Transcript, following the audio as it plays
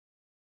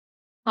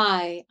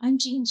Hi, I'm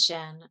Jean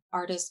Shin,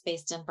 artist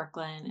based in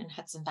Brooklyn and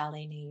Hudson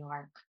Valley, New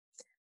York.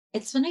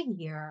 It's been a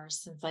year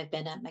since I've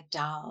been at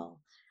MacDowell,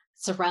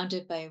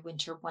 surrounded by a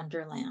winter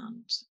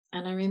wonderland,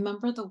 and I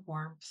remember the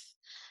warmth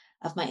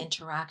of my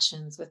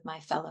interactions with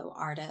my fellow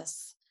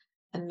artists,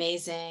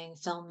 amazing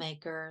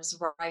filmmakers,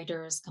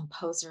 writers,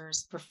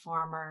 composers,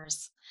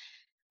 performers.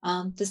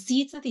 The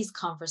seeds of these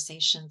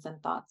conversations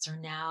and thoughts are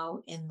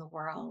now in the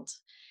world.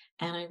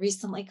 And I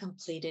recently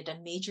completed a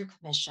major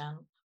commission,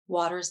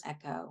 Water's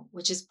Echo,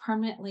 which is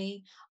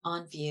permanently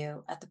on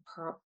view at the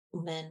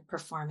Perelman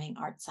Performing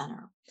Arts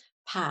Center,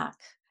 PAC,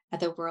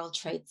 at the World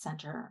Trade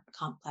Center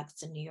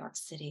complex in New York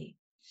City.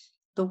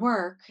 The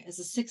work is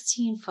a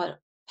 16-foot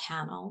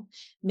panel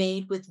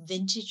made with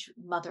vintage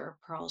mother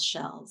of pearl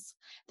shells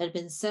that have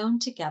been sewn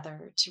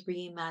together to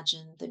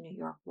reimagine the New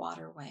York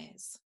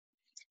waterways.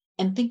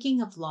 And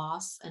thinking of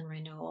loss and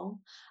renewal,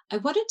 I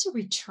wanted to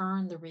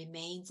return the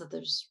remains of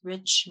this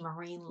rich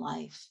marine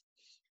life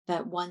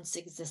that once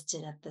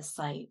existed at the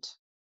site.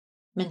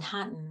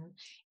 Manhattan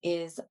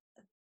is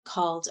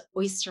called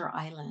Oyster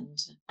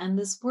Island, and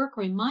this work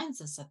reminds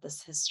us of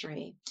this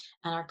history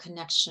and our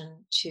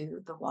connection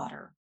to the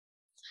water.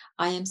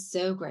 I am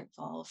so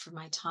grateful for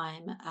my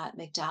time at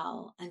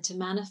MacDowell and to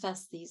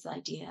manifest these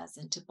ideas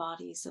into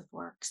bodies of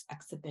works,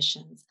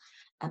 exhibitions,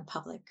 and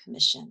public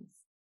commissions.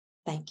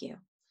 Thank you.